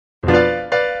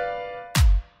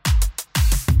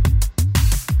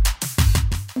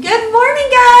Good morning,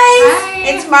 guys. Hi.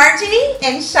 It's Margie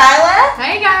and Shyla.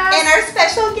 Hey, guys. And our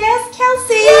special guest,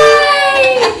 Kelsey.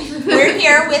 Yay! We're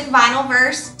here with Vinyl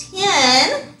Verse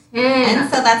 10. And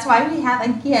so that's why we have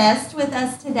a guest with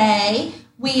us today.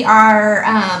 We are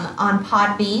on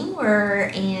Podbean,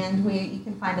 you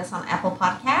can find us on Apple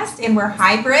Podcast, and we're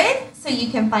hybrid, so you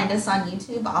can find us on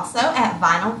YouTube also at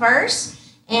Vinyl Verse.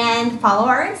 And follow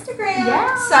our Instagram.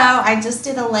 Yeah. So I just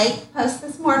did a late post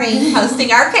this morning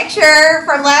posting our picture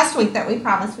from last week that we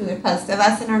promised we would post of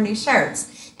us in our new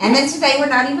shirts. And then today we're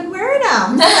not even wearing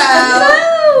them.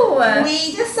 So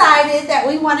we decided that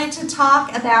we wanted to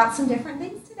talk about some different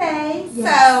things today.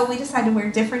 Yes. So we decided to wear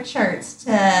different shirts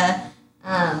to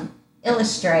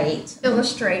illustrate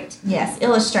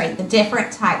the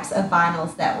different types of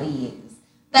vinyls that we use.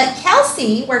 But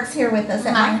Kelsey works here with us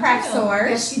at My Craft Source.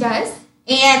 Yes, she does.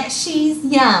 And she's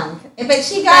young, but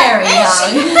she got very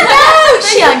young.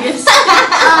 The youngest.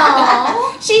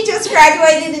 Aww. She just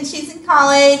graduated and she's in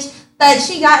college, but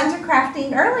she got into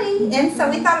crafting early, and so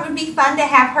we thought it would be fun to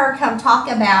have her come talk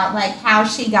about like how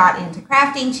she got into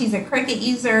crafting. She's a Cricut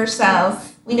user, so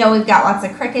we know we've got lots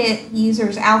of Cricut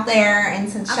users out there, and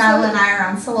since Shyla and I are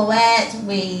on Silhouette,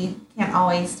 we can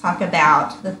always talk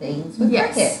about the things with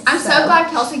Cricut. I'm so glad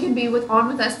Kelsey could be on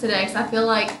with us today, because I feel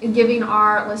like giving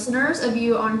our listeners a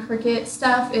view on Cricut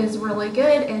stuff is really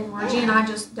good, and Margie and I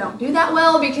just don't do that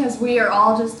well because we are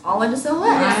all into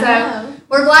Silhouette. So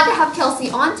we're glad to have Kelsey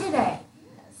on today.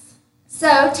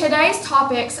 So today's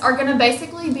topics are going to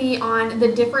basically be on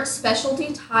the different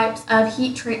specialty types of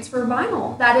heat transfer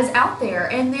vinyl that is out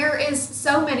there. And there is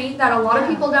so many that a lot of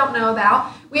people don't know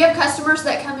about. We have customers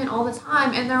that come in all the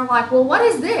time and they're like, well, what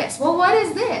is this? Well, what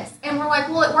is this? And we're like,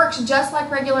 well, it works just like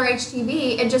regular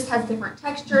HTV. It just has different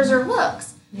textures or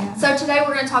looks. Yeah. So today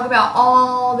we're going to talk about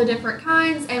all the different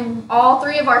kinds and all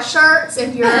three of our shirts.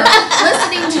 If you're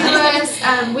listening to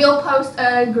us, we'll post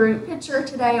a group picture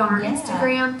today on our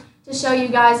Instagram to show you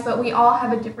guys, but we all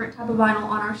have a different type of vinyl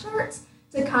on our shirts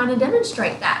to kind of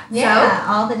demonstrate that. Yeah,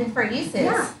 so, all the different uses.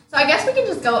 Yeah. So I guess we can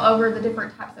just go over the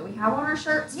different types that we have on our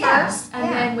shirts first,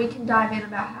 and then we can dive in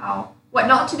about what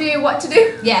not to do, what to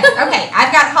do. Yes. Okay.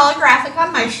 I've got holographic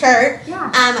on my shirt. Yeah.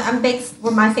 I'm big.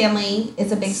 Well, my family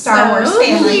is a big Star Wars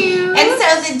family, cute. And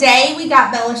so the day we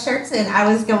got Bella shirts in,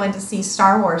 I was going to see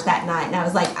Star Wars that night, and I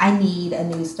was like, I need a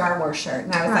new Star Wars shirt,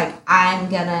 and I was like, I'm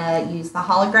gonna use the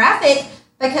holographic.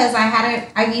 Because I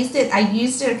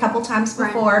used it a couple times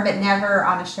before, but never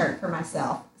on a shirt for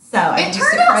myself. So it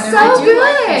turned out so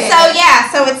good.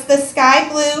 So it's the sky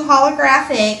blue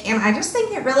holographic, and I just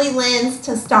think it really lends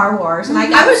to Star Wars. And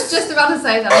I was just about to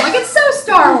say that. I'm like, it's so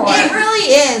Star Wars. It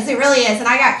really is. And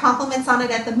I got compliments on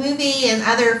it at the movie, and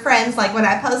other friends, like when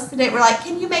I posted it, were like,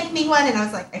 "Can you make me one?" And I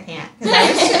was like, "I can't," because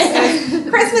it was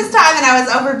Christmas time, and I was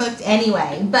overbooked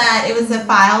anyway. But it was a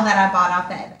file that I bought off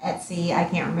at Etsy. I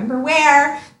can't remember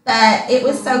where. But it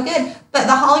was so good. But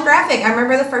the holographic, I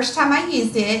remember the first time I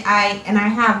used it, I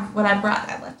have what I brought.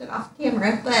 I left it off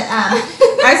camera. But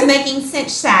I was making cinch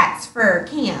sacks for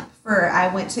camp.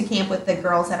 I went to camp with the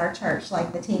girls at our church,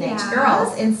 like the teenage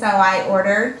girls. And so I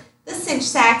ordered the cinch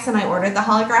sacks, and I ordered the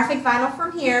holographic vinyl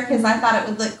from here because I thought it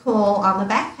would look cool on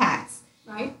the backpacks.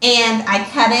 Right. And I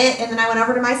cut it, and then I went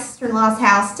over to my sister-in-law's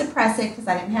house to press it because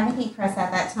I didn't have a heat press at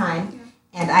that time.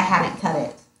 And I hadn't cut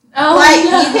it. Oh, you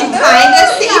can kind of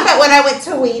see, but when I went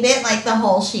to weed it, like the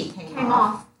whole sheet came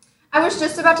off. I was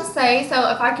just about to say, so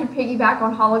if I could piggyback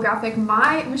on holographic,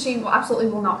 my machine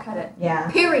will not cut it. Yeah.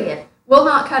 Period. Will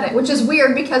not cut it, which is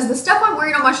weird because the stuff I'm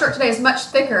wearing on my shirt today is much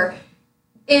thicker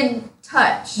in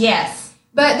touch. Yes.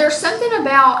 But there's something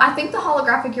about, I think the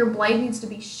holographic, your blade needs to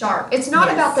be sharp. It's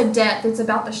not about the depth, it's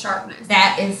about the sharpness.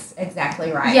 That is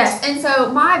exactly right. Yes, and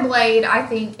so my blade, I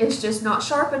think, is just not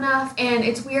sharp enough, and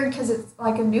it's weird because it's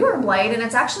like a newer blade, and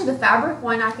it's actually the fabric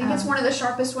one. I think it's one of the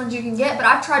sharpest ones you can get, but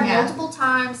I've tried multiple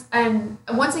times, and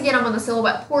once again, I'm on the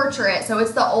Silhouette Portrait, so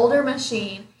it's the older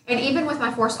machine, and even with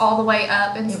my force all the way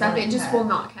up and stuff, it just will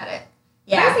not cut it.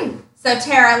 Yeah. Crazy. So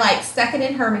Tara stuck it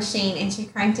in her machine and she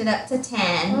cranked it up to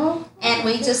 10 and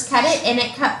we just cut it and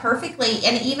it cut perfectly,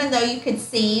 and even though you could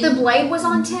see the blade was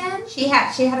on 10, she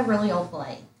had a really old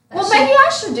blade. Well, maybe I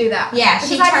should do that. Yeah,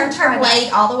 she turned her blade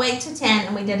all the way to 10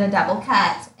 and we did a double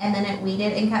cut, and then it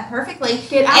weeded and cut perfectly.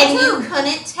 And you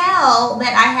couldn't tell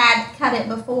that I had cut it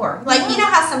before. Like, you know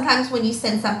how sometimes when you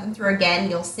send something through again,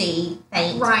 you'll see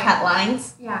faint cut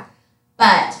lines? Yeah.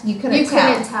 But you couldn't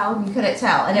tell. You couldn't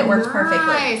tell, and it worked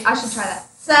perfectly. I should try that.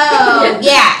 So,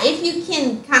 if you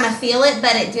can kind of feel it,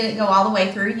 but it didn't go all the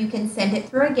way through, you can send it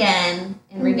through again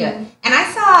and redo it. And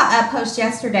I saw a post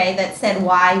yesterday that said,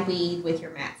 why weed with your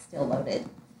mat still loaded?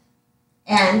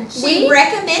 And she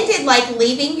recommended like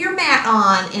leaving your mat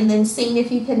on and then seeing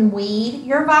if you can weed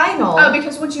your vinyl. Oh,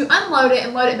 because once you unload it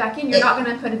and load it back in, you're not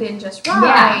going to put it in just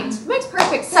right. Yeah. Makes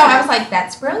perfect sense. So I was like,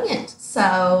 that's brilliant.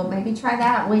 So maybe try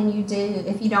that when you do,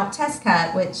 if you don't test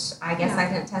cut, which I guess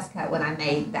I didn't test cut when I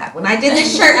made that. When I did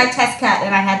this shirt, I test cut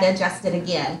and I had to adjust it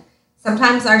again.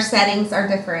 Sometimes our settings are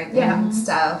different and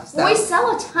stuff. So. Well, we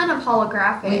sell a ton of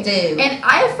holographic. We do. And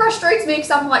it frustrates me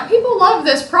because I'm like, people love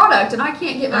this product and I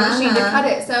can't get my machine to cut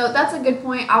it. So that's a good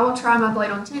point. I will try my blade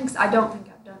on 10 because I don't think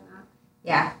I've done that.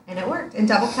 Yeah, and it worked. And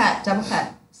double cut.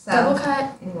 So, double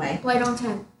cut. Anyway. Blade on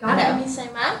 10. Got it. Let me say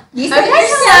mine. Okay,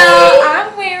 so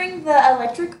I'm wearing the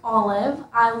electric olive.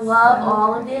 I love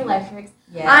all of the electrics.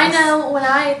 Yes. I know when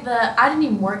I didn't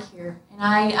even work here. And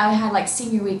I had like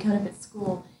senior week coming up at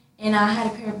school. And I had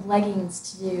a pair of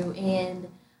leggings to do, and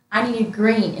I needed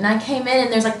green. And I came in,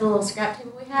 and there's like the little scrap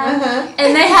table we have,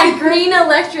 and they had green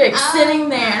electric sitting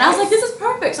there. And I was like, this is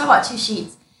perfect. So I bought 2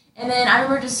 sheets. And then I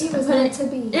remember just it was meant to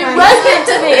be. It was meant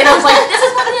to be. And I was like, this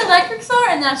is what the electrics are.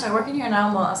 And then I started working here, and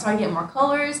I started getting more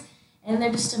colors, and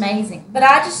they're just amazing. But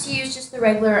I just used just the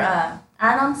regular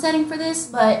iron-on setting for this,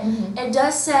 but it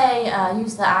does say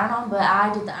use the iron-on, but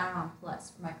I did the iron-on plus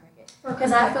for my Cricut.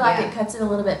 Because I feel like it cuts it a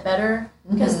little bit better.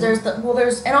 Because there's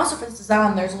and also for this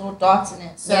design, there's little dots in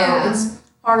it. So it's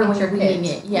harder when you're weeding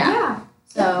it. Yeah.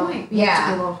 So you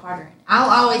have to be a little harder in it. I'll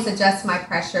always adjust my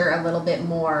pressure a little bit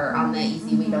more on the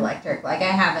Easy Weed Electric. Like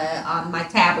I have on my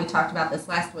tab, we talked about this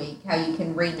last week, how you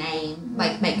can rename,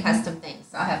 like make custom things.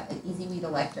 So I have an Easy Weed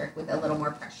Electric with a little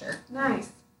more pressure. Nice.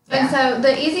 Yeah. And so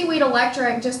the Easy Weed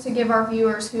Electric, just to give our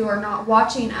viewers who are not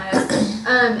watching us,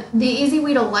 the Easy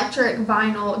Weed Electric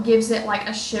vinyl gives it like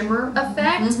a shimmer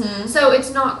effect. So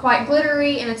it's not quite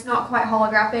glittery and it's not quite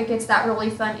holographic. It's that really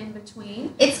fun in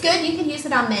between. It's good. You can use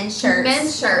it on men's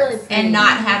shirts. Really and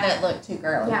not have it look too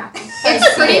girly. Yeah.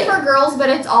 It's pretty for girls, but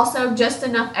it's also just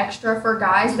enough extra for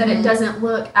guys that it doesn't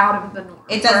look out of the norm.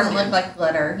 It doesn't look like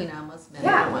glitter. You know, most men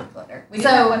don't want glitter. We do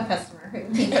have one customer who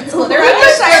puts glitter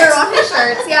on his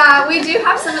shirts. Yeah, we do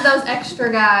have some of those extra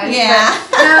guys. Yeah.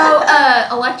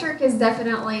 No, electric is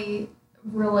definitely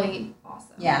really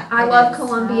awesome. Yeah. I love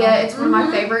Columbia. It's one of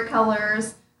my favorite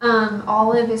colors.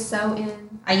 Olive is so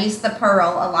in. I use the pearl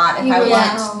a lot if I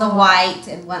want the white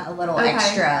and want a little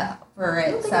extra for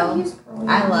it. So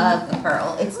I love the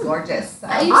pearl. It's gorgeous. So.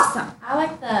 Awesome. I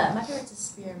like my favorite's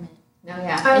Spearmint. No,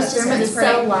 yeah. It's just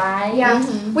so light. Yeah.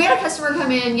 We had a customer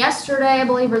come in yesterday, I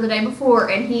believe, or the day before,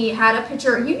 and he had a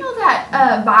picture. You know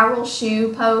that viral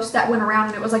shoe post that went around,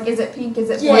 and it was like, is it pink,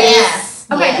 is it blue? Yes.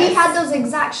 Okay, he had those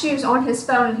exact shoes on his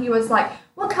phone, and he was like,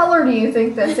 what color do you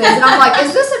think this is? And I'm like,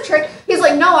 is this a trick? He's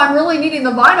like, no, I'm really needing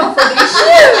the vinyl for these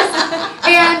shoes.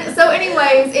 And so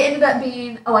anyways, it ended up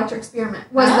being Electric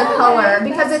Spearmint was the color,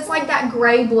 because it's like that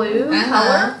gray blue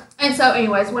color. And so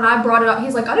anyways, when I brought it up,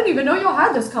 he's like, I didn't even know y'all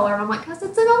had this color. And I'm like, because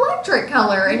it's an electric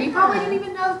color. And you probably didn't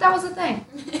even know that was a thing.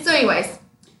 So anyways.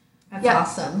 That's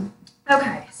awesome.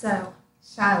 Okay, so.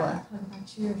 Shyla. Talk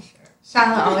about your shirt.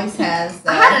 Shyla always has.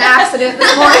 I had an accident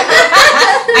this morning.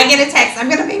 I get a text. I'm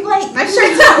going to be late. My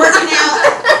shirt's not working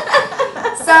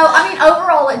out. So, I mean,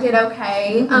 overall it did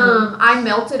okay. I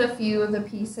melted a few of the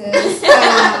pieces.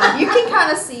 You can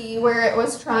kind of see where it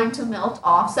was trying to melt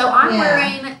off. So I'm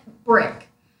wearing Brick.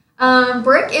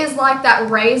 Brick is like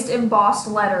that raised embossed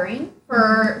lettering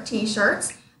for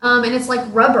t-shirts. And it's like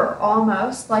rubber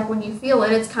almost. Like when you feel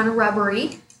it, it's kind of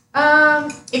rubbery.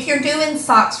 If you're doing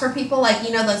socks for people, like,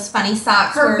 you know, those funny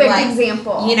socks. Perfect where, like,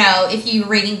 example. You know, if you're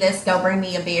reading this, go bring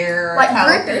me a beer or like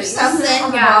Coke grippy or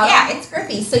something. Yeah, it's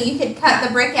grippy. So you could cut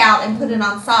the brick out and put it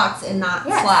on socks and not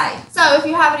slide. So if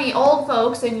you have any old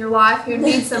folks in your life who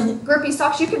need some grippy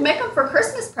socks, you can make them for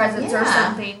Christmas presents or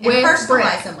something. And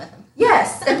personalize them with them.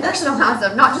 Yes, and personalize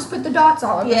them, not just put the dots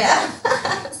all over them.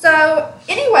 Yeah. So,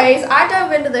 anyways, I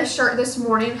dove into this shirt this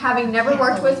morning, having never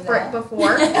worked with Brick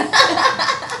before.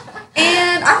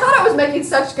 And I thought I was making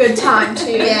such good time,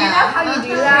 too. Yeah. You know how you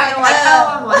do that? You're like, oh,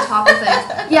 I'm on top of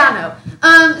things. Yeah, I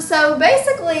know. So,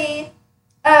 basically,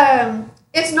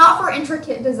 it's not for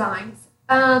intricate designs.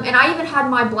 And I even had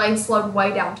my blade slowed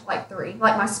way down to like 3.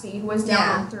 Like, my speed was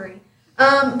down on 3.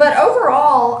 But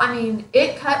overall, I mean,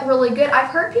 it cut really good. I've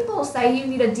heard people say you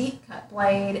need a deep cut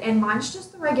blade, and mine's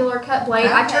just the regular cut blade.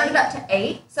 I turned it up to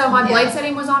 8, so my blade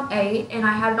setting was on 8, and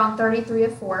I had it on 33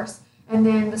 of force, and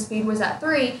then the speed was at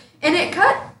 3, and it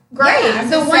cut great. Yeah,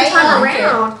 the one time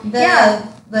around.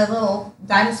 The little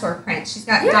dinosaur print. She's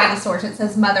got dinosaurs. It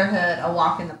says motherhood, a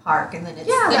walk in the park, and then it's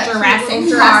the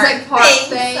Jurassic Park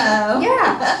thing. So.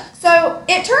 Yeah. So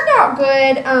it turned out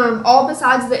good, all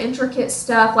besides the intricate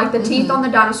stuff, like the teeth on the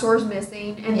dinosaurs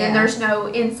missing, and then there's no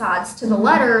insides to the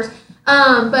letters.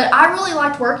 But I really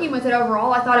liked working with it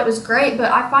overall. I thought it was great,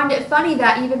 but I find it funny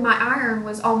that even my iron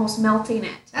was almost melting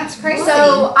it. That's crazy.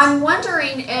 So I'm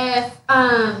wondering if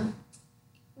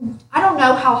I don't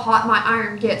know how hot my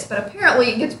iron gets, but apparently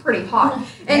it gets pretty hot.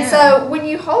 And so when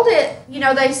you hold it,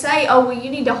 they say, oh, well,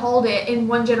 you need to hold it in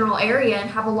one general area and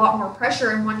have a lot more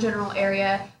pressure in one general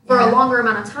area for a longer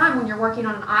amount of time when you're working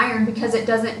on an iron because it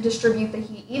doesn't distribute the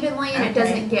heat evenly and it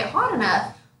doesn't get hot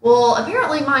enough. Well,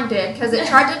 apparently mine did because it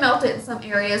tried to melt it in some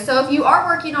areas. So if you are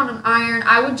working on an iron,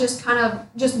 I would just kind of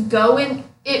just go in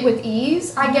it with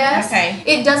ease, I guess. Okay.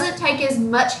 It doesn't take as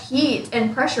much heat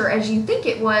and pressure as you think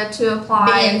it would to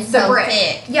apply Being the so brick.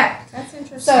 thick. Yeah. That's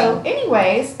interesting. So,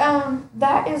 anyways,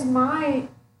 that is my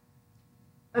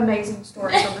amazing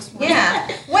story from this morning. Yeah.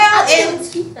 Well, I think it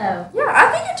was cute though. Yeah,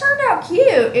 I think it turned out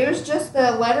cute. It was just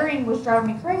the lettering was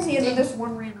driving me crazy, and then this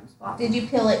one random spot. did you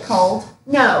peel it cold?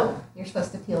 No. You're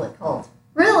supposed to peel it cold.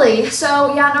 Really?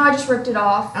 So, yeah, no, I just ripped it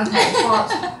off. Okay.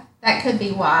 Well, That could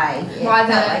be why it Why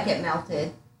felt the- like it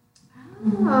melted.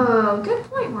 oh, good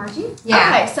point, Margie.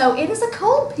 Yeah. Okay, so it is a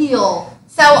cold peel.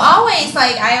 So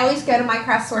I always go to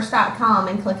mycraftsource.com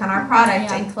and click on our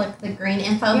product Yeah. and click the green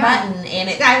info button. And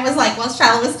I was like, while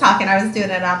Charlotte was talking, I was doing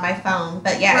it on my phone.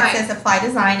 But yeah, Right. it says apply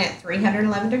design at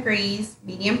 311 degrees,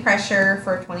 medium pressure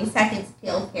for 20 seconds,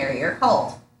 peel carrier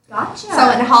cold. Gotcha.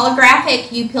 So in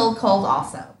holographic, you peel cold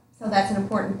also. So that's an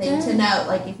important thing to note.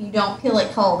 Like if you don't peel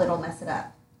it cold, it'll mess it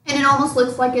up. and it almost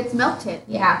looks like it's melted.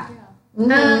 Yeah. Yeah.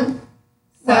 Mm-hmm.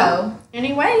 Well,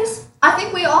 anyways, I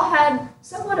think we all had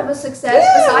somewhat of a success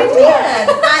yeah, besides we me.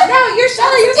 did. I know your show.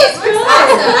 yours It was looks good.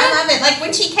 awesome. I love it. Like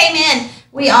when she came in,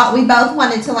 we both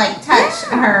wanted to like touch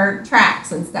her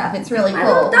tracks and stuff. It's really My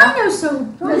cool. little dinosaur.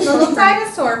 There's little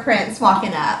dinosaur prints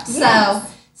walking up.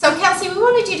 Yes. So Kelsey, we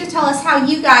wanted you to tell us how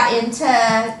you got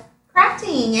into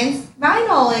crafting and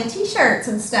vinyl and t-shirts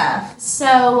and stuff.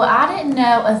 So I didn't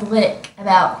know a lick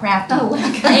about crafting A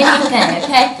lick. anything.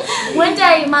 Okay, one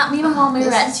day, me and my mom, we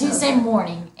were at Tuesday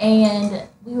morning, and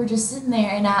we were just sitting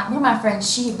there, and one of my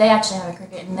friends, they actually have a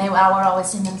Cricut, and I would always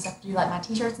send them stuff to do like my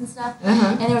t-shirts and stuff. Uh-huh.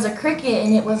 And there was a Cricut,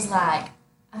 and it was like,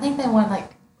 I think they wanted like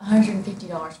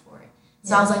 $150 for it.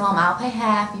 So I was like, Mom, I'll pay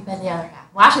half, you pay the other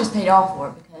half. Well, I should have paid all for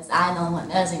it because I know what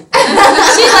knows anything.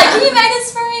 She's like, can you make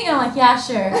this for me? And I'm like, yeah,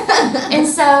 sure. And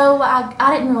so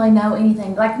I didn't really know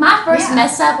anything. Like my first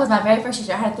mess up was my very first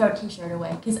t-shirt. I had to throw a t-shirt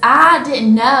away because I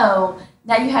didn't know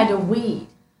that you had to weed.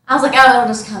 I was like, oh, it'll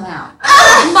just come out.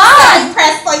 So you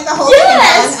pressed like the whole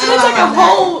Yes, thing it was down. like I a love that.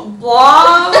 whole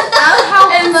blob. How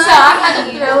And so I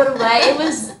had to throw it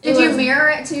away. Did you mirror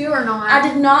it too or not? I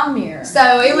did not mirror.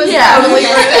 So it was Yeah. totally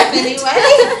Yeah, ruined. anyway.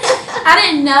 I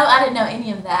didn't know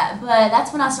any of that, but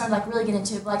that's when I started like really getting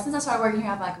into it. But like since I started working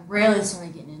here, I've like really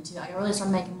started getting into it. Like I really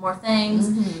started making more things.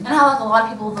 And I have like a lot of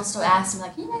people they'll still ask me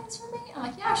like, "Can you make this for me?" I'm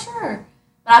like, "Yeah, sure."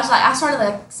 But I started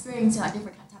like experiencing like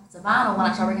different types of vinyl when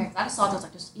I started working here because I just thought it was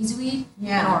like just easy weed and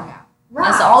Yeah. workout.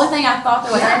 That's the only thing I thought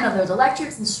there was. I didn't know there was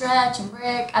electrics and stretch and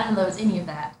brick. I didn't know there was any of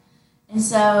that. And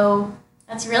so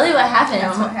that's really what happened.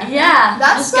 That's what happened. Yeah,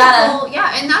 That's just the gotta. whole,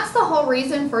 and that's the whole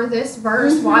reason for this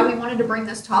verse, why we wanted to bring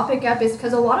this topic up, is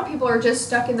because a lot of people are just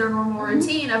stuck in their normal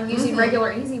routine of using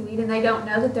regular easy weed, and they don't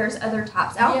know that there's other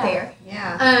types out Yeah. there.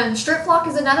 Yeah. Strip flock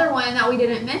is another one that we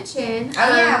didn't mention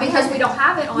yeah, because we don't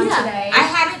have it on Yeah. today. I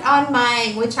had it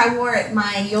on which I wore at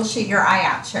my You'll Shoot Your Eye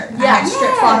Out shirt. I Yeah. had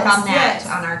strip flock on that Yes.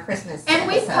 on our Christmas and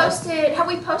we episode. have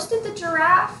we posted the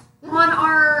giraffe on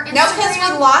our Instagram? No, because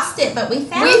we lost it, but we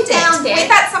found it. We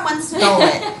thought someone stole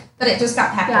it, but it just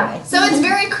got packed away. So it's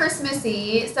very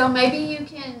Christmassy. So maybe you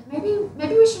can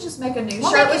maybe we should just make a new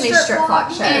We'll shirt make a with new strip flock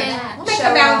shirt. and We'll make show a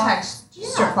off. Valentine's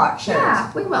strip flock shirt.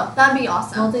 Yeah, we will. That'd be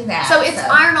awesome. We'll do that. So it's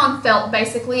iron-on felt,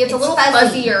 basically. It's a It's little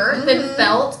fuzzy. fuzzier than Mhm.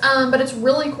 felt, but it's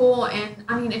really cool. And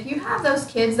I mean, if you have those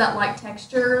kids that like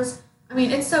textures, I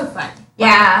mean, it's so fun.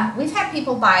 Yeah, we've had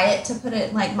people buy it to put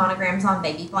it like monograms on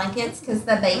baby blankets because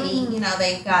the baby,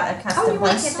 they've got a custom you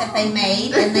want blanket that some. they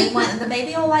made and they want the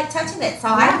baby will like touching it. So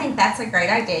I Yeah. think that's a great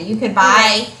idea. You could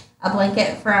buy a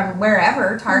blanket from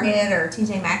wherever, Target or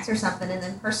TJ Maxx or something, and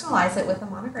then personalize it with a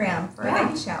monogram for a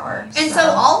baby shower. And so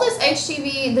all this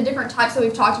HTV, the different types that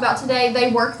we've talked about today,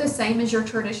 they work the same as your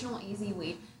traditional easy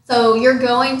weed. So you're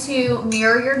going to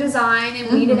mirror your design and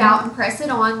weed it out and press it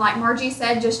on. Like Margie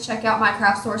said, just check out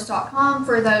mycraftsource.com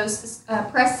for those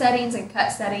press settings and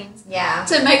cut settings yeah.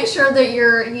 to make sure that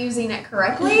you're using it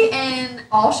correctly, and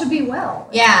all should be well.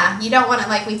 Yeah, you don't want to,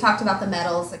 like we talked about the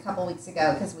metals a couple weeks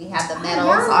ago because we had the metals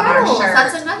Yeah, on our metals. shirt.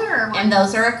 That's another one. And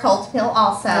those are a cold pill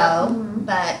also. Yeah. Mhm.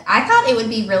 But I thought it would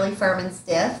be really firm and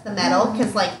stiff, the metal,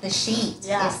 because like the sheet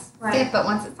Yeah. is Right. stiff, but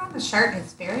once it's on the shirt,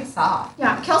 it's very soft.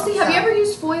 Yeah, Kelsey, have you So- ever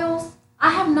used foils? I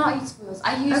have not used foils.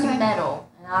 I used Okay. metal,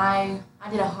 and I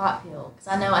did a hot peel because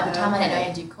I know at the time I didn't know you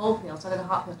had to do cold peel, so I did a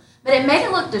hot peel. But it made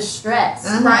it look distressed.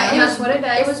 Right, It that's was what it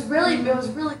does. It was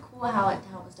really cool how it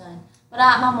was done. But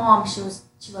my mom, she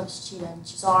loves cheetah, and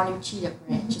she saw our new cheetah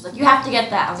print. She's like, you have to get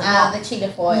that. I was like, well, The cheetah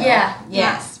foil. yeah.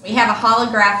 Yes, we have a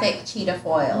holographic cheetah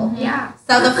foil. Mhm. Yeah.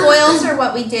 So the foils are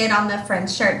what we did on the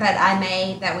Friends shirt that I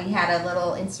made. That we had a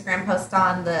little Instagram post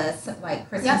on the like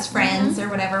Christmas Yep. Friends or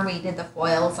whatever. We did the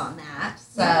foils on that.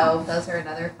 So those are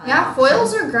another fun. Yeah, option.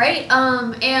 foils are great.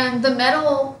 And the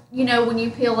metal, when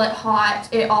you peel it hot,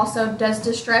 it also does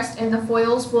distress, and the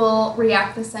foils will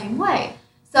react the same way.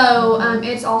 So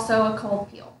it's also a cold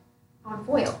peel on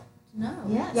foil. No.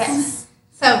 Yes. Yes.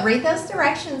 So read those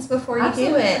directions before you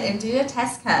do it Absolutely. and do a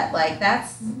test cut. Like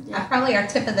that's Yeah. probably our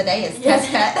tip of the day is Yes.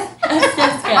 test cut.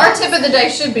 Test cut. Our tip of the day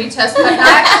should be test cut. And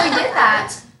I actually did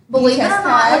that. Believe it or test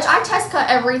not, cut? which I test cut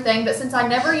everything, but since I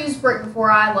never used brick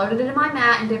before, I loaded it in my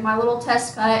mat and did my little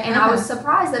test cut, and I was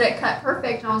surprised that it cut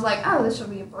perfect, and I was like, oh, this should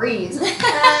be a breeze.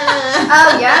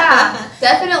 Oh, yeah.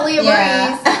 Definitely a Yeah.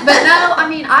 breeze. But no, I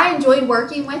mean, I enjoyed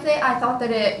working with it. I thought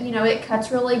that it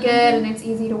cuts really good and it's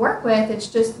easy to work with. It's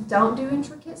just don't do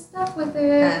intricate stuff with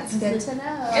it. That's good to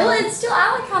know. It's still,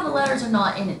 I like how the letters are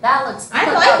not in it. That looks.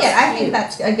 I like it. I think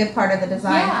that's a good part of the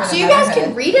design. Yeah. For So the you guys motherhood.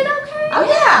 can read it okay? Oh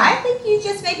yeah, I think you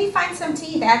just maybe find some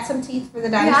teeth, add some teeth for the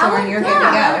dinosaur, and you're good to go.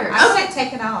 letters. I wouldn't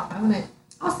take it off. I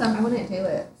Awesome. wouldn't do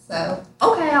it. So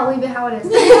Okay, I'll leave it how it is.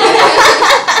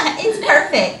 it's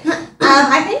perfect.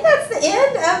 I think that's the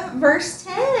end of verse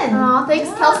 10. Aw, thanks,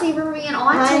 Yeah. Kelsey, for being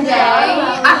on I today.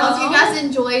 know. I hope you guys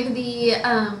enjoyed the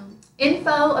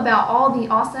info about all the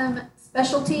awesome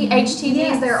specialty HTVs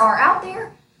Yes. there are out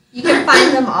there. You can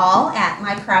find them all at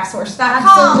mycraftsource.com,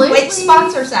 Absolutely. which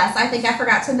sponsors us. I think I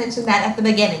forgot to mention that at the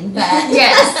beginning, but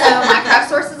Yes, so My Craft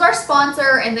Source is our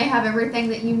sponsor, and they have everything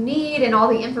that you need and all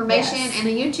the information Yes. and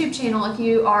a YouTube channel if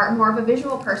you are more of a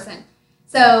visual person.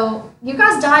 So you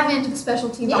guys dive into the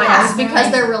specialty Yeah. vinyls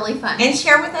because they're really fun. and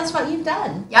share with us what you've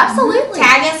done. Yeah, absolutely.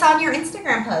 Tag us on your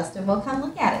Instagram post, and we'll come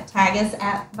look at it. Tag us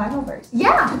at Vinylverse.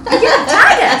 Yeah, tag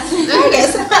us. Tag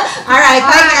us. All right,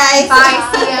 bye guys.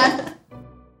 Bye, see ya.